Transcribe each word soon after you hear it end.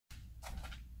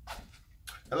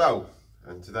Hello,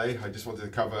 and today I just wanted to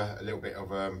cover a little bit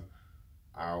of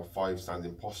our 5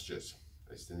 standing postures.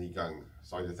 It's the Nigang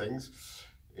side of things.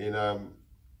 In the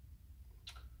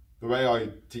way I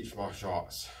teach martial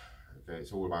arts, okay,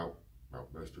 it's all about, well,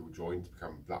 most people join to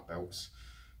become black belts,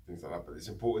 things like that, but it's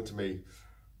important to me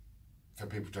for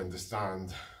people to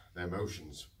understand their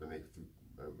emotions when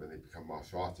they become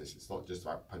martial artists. It's not just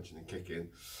about punching and kicking.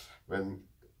 When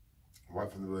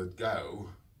right from the word go,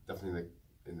 definitely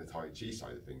in the Tai Chi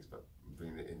side of things, but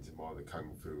bringing it into more of the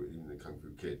Kung Fu, even the Kung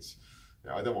Fu kids.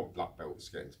 Yeah, I don't want black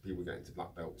belts people get into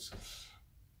black belts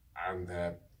and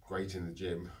they're great in the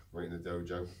gym, great in the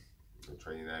dojo, the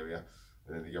training area,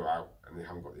 and then they go out and they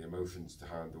haven't got the emotions to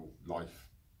handle life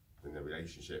in their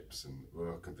relationships and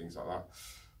work and things like that.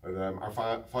 And our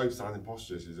 5 standing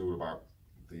postures is all about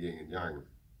the yin and yang.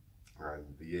 And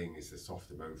the yin is the soft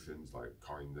emotions like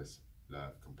kindness,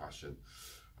 love, compassion,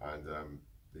 and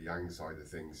the yang side of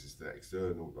things is the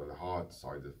external, or the hard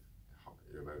side of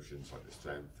your emotions, like the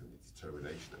strength and the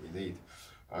determination that we need.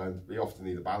 And we often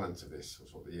need a balance of this.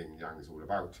 That's what the yin and yang is all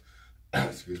about.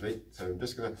 Excuse me. So I'm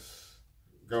just going to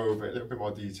go over it a little bit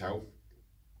more detail,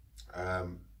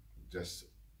 just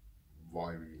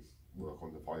why we work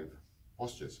on the 5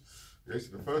 postures. Okay,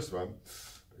 so the first one,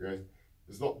 okay,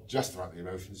 it's not just about the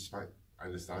emotions, it's about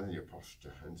understanding your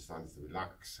posture, understanding to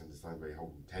relax, understanding where you're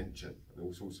holding tension, and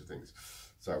all sorts of things.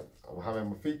 So I'm having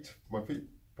my feet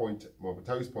point, my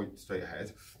toes point straight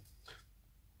ahead,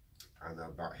 and they're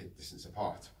about hip distance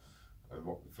apart. And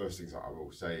what the first things that I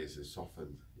will say is to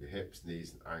soften your hips,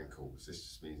 knees, and ankles. This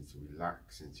just means to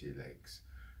relax into your legs.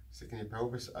 Sticking your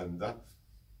pelvis under,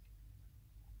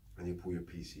 and you pull your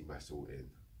PC muscle in.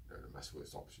 The muscle that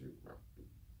stops you. Well,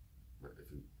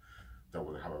 if you don't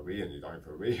want to have a wee and you're going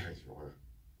for a wee, if you want to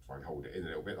try and hold it in a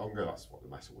little bit longer, that's what the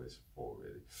muscle is for,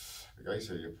 really. Okay,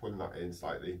 so you're pulling that in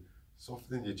slightly,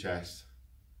 softening your chest,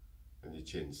 and your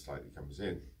chin slightly comes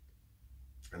in.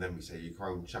 And then we say your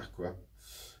crown chakra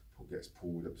gets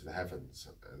pulled up to the heavens,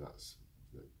 and that's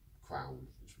the crown,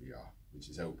 which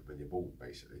is open when you're born,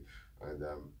 basically. And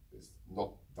it's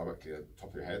not directly at the top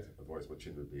of your head, otherwise my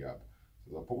chin would be up.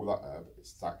 So as I pull that up, it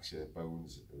stacks your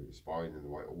bones and your spine in the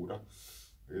right order.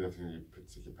 The other thing, you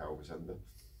stick your pelvis under,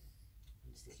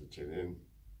 and stick your chin in, and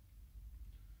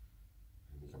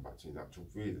you come back to your natural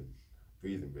breathing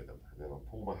rhythm. And then I'll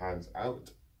pull my hands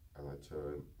out, and I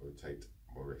rotate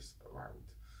my wrist around.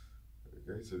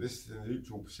 Okay, so this is the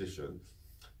neutral position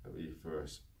that we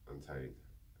first attain.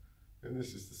 And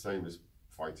this is the same as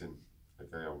fighting.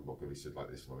 Okay, I'm not going to be stood like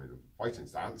this when I'm in a fighting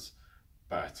stance,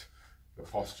 but the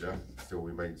posture still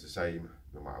remains the same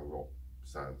no matter what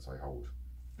stance I hold.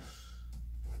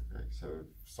 Okay, so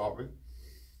start with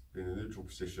being in a neutral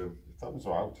position. Your thumbs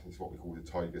are out. This is what we call the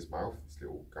tiger's mouth, this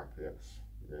little gap here,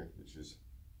 okay, which is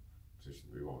the position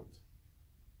we want.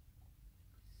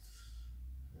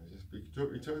 Just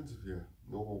return to your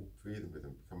normal breathing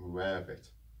rhythm, become aware of it.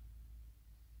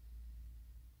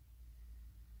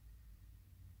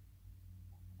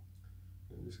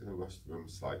 I'm just going to rush through them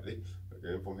slightly.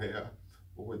 Again, from here,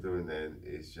 what we're doing then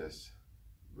is just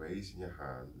raising your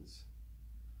hands.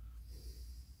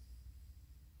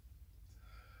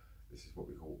 This is what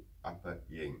we call upper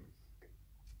yin.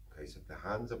 Okay, so if the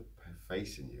hands are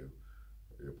facing you,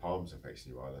 or your palms are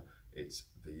facing you rather, it's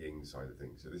the yin side of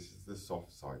things. So this is the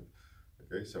soft side.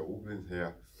 Okay, so all in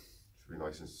here should be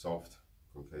nice and soft,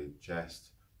 concave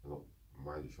chest, and not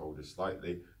mind your shoulders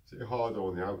slightly. So you're harder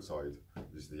on the outside,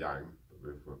 which is the yang, but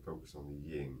we're focused on the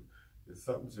yin. Your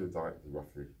thumbs are directly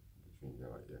roughly between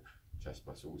your chest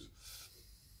muscles.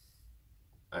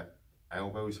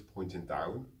 Elbows pointing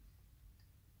down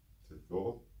to the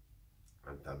floor,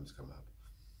 and thumbs come up.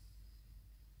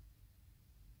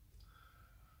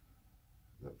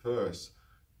 And at first,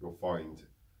 you'll find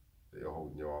that you're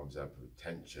holding your arms up with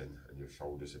tension and your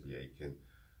shoulders will be aching.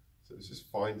 So it's just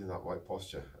finding that right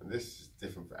posture. And this is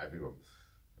different for everyone.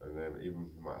 And even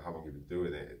no matter how long you've been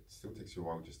doing it, it still takes you a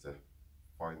while just to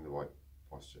find the right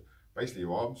posture. Basically,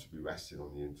 your arms should be resting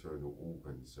on the internal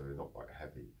organs, so they're not quite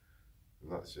heavy.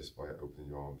 And that's just by opening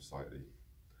your arms slightly.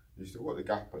 You've still got the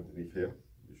gap underneath here,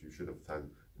 which you should have done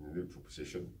in the neutral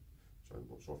position, which I'm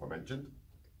not sure if I mentioned.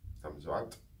 Thumbs are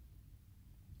out.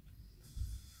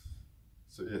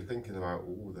 So you're thinking about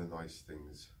all the nice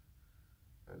things,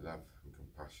 and love and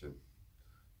compassion,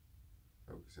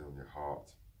 focusing on your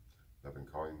heart, love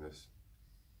and kindness.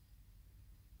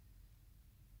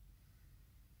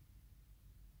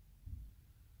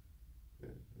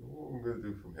 Yeah. What I'm going to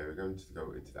do from here, we're going to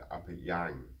go into the upper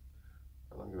yang,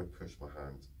 and I'm going to push my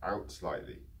hands out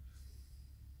slightly,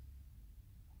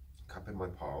 cupping my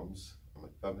palms, and my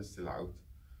thumb is still out,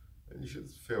 and you should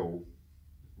feel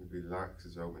Relax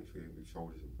as well, make sure your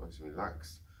shoulders are nice and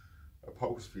relaxed. A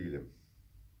pulse feeling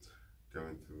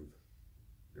going through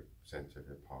the centre of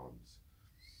your palms.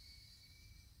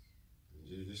 And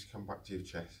you just come back to your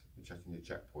chest, you're checking your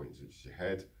checkpoints, which is your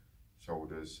head,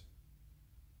 shoulders,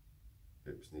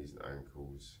 hips, knees and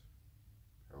ankles,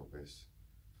 pelvis.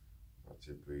 That's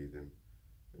your breathing.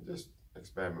 And just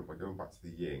experiment by going back to the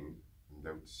yin and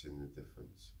noticing the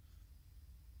difference.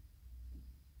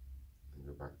 And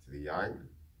go back to the yang.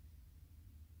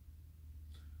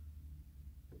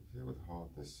 Feel the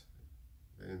hardness,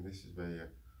 and this is where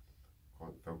you're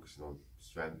quite focusing on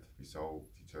strength, resolve,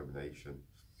 determination.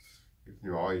 Even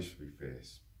your eyes should be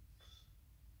fierce.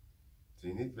 So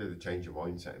you need to really change your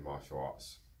mindset in martial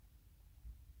arts.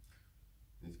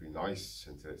 You need to be nice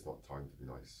until it's not time to be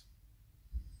nice.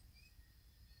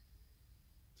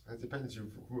 And it depends. You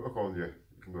can work on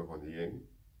the yin.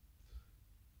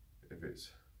 If it's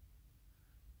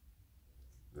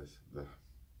the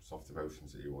soft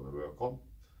emotions that you want to work on,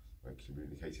 like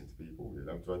communicating to people, your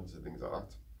loved ones and things like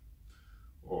that.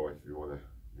 Or if you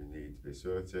need to be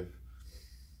assertive,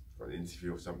 got an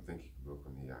interview or something, you can work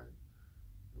on the yang.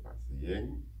 Go back to the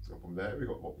yin, and from there we've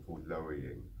got what we call lower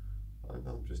yin. And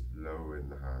I'm just lowering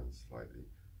the hands slightly.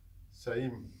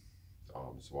 Same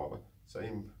arms rather,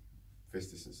 same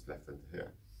fist distance left into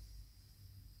here.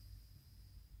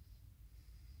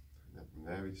 And then from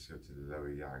there we just go to the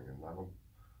lower yang, and now I'm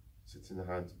sitting the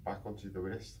hands back onto the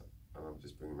wrist, and I'm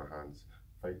just bringing my hands,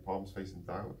 fake palms facing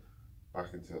down,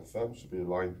 back into the thumb, should be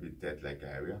aligned with the dead leg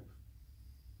area.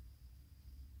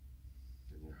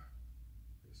 And you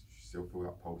still feel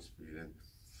that pulse feeling,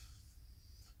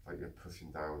 like you're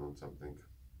pushing down on something,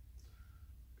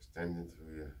 extending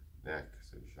through your neck,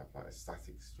 so you should have like a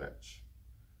static stretch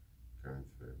going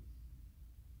through.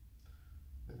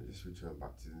 Then we just return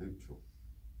back to the neutral.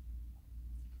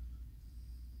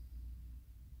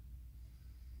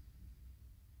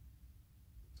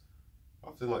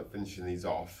 Often like finishing these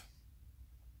off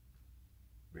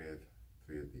with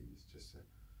 3 of these, just to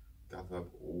gather up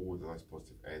all the nice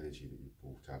positive energy that you've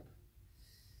brought up.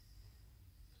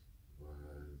 1,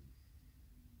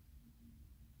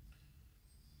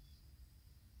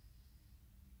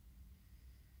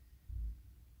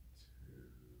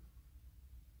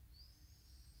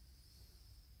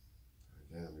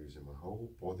 2. Again, I'm using my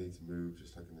whole body to move,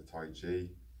 just like in the Tai Chi.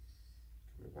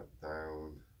 Coming back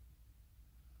down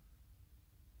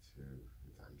to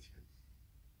the Dantian.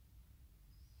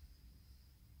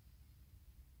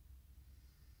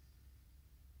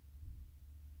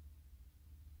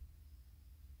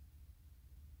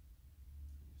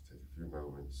 Just take a few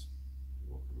moments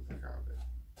to walk them back out of it.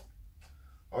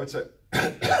 I would say,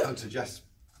 I'd suggest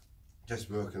just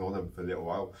working on them for a little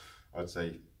while. I'd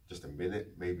say just a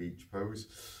minute, maybe each pose.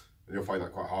 And you'll find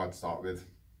that quite hard to start with.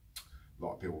 A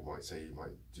lot of people might say you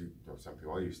might do, some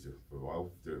people I used to for a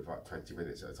while, do it for about 20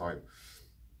 minutes at a time.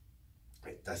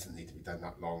 It doesn't need to be done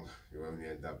that long. You'll only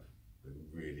end up with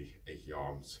really achy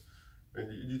arms.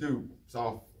 And you do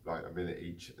start off like a minute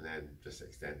each and then just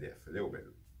extend it for a little bit.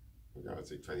 I'd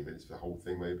say 20 minutes for the whole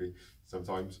thing maybe,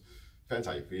 sometimes. Depends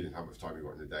how you're feeling, how much time you've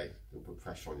got in the day. Don't put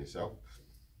pressure on yourself.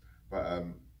 But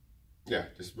yeah,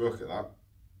 just work at that.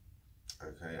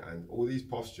 Okay, and all these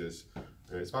postures,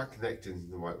 it's about connecting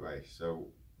in the right way. So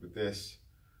with this,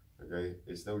 okay,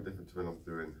 it's no different to when I'm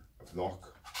doing a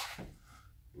block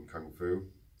in Kung Fu.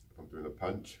 If I'm doing a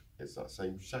punch, it's that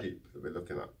same shape that we're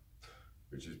looking at,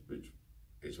 which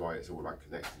is why it's all about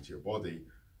connecting to your body.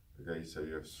 Okay, so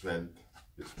you have strength,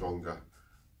 you're stronger,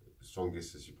 the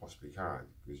strongest as you possibly can,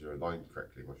 because you're aligned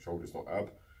correctly. My shoulder's not up.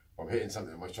 If I'm hitting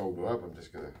something with my shoulder up, I'm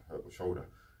just going to hurt my shoulder.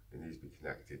 It needs to be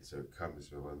connected, so it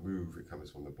comes when I move, it comes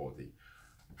from the body.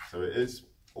 So it is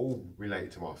all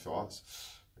related to martial arts,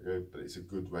 okay, but it's a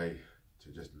good way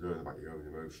to just learn about your own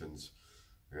emotions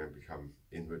and become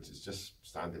inwards. It's just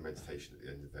standing meditation at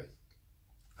the end of the day.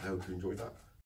 I hope you enjoyed that.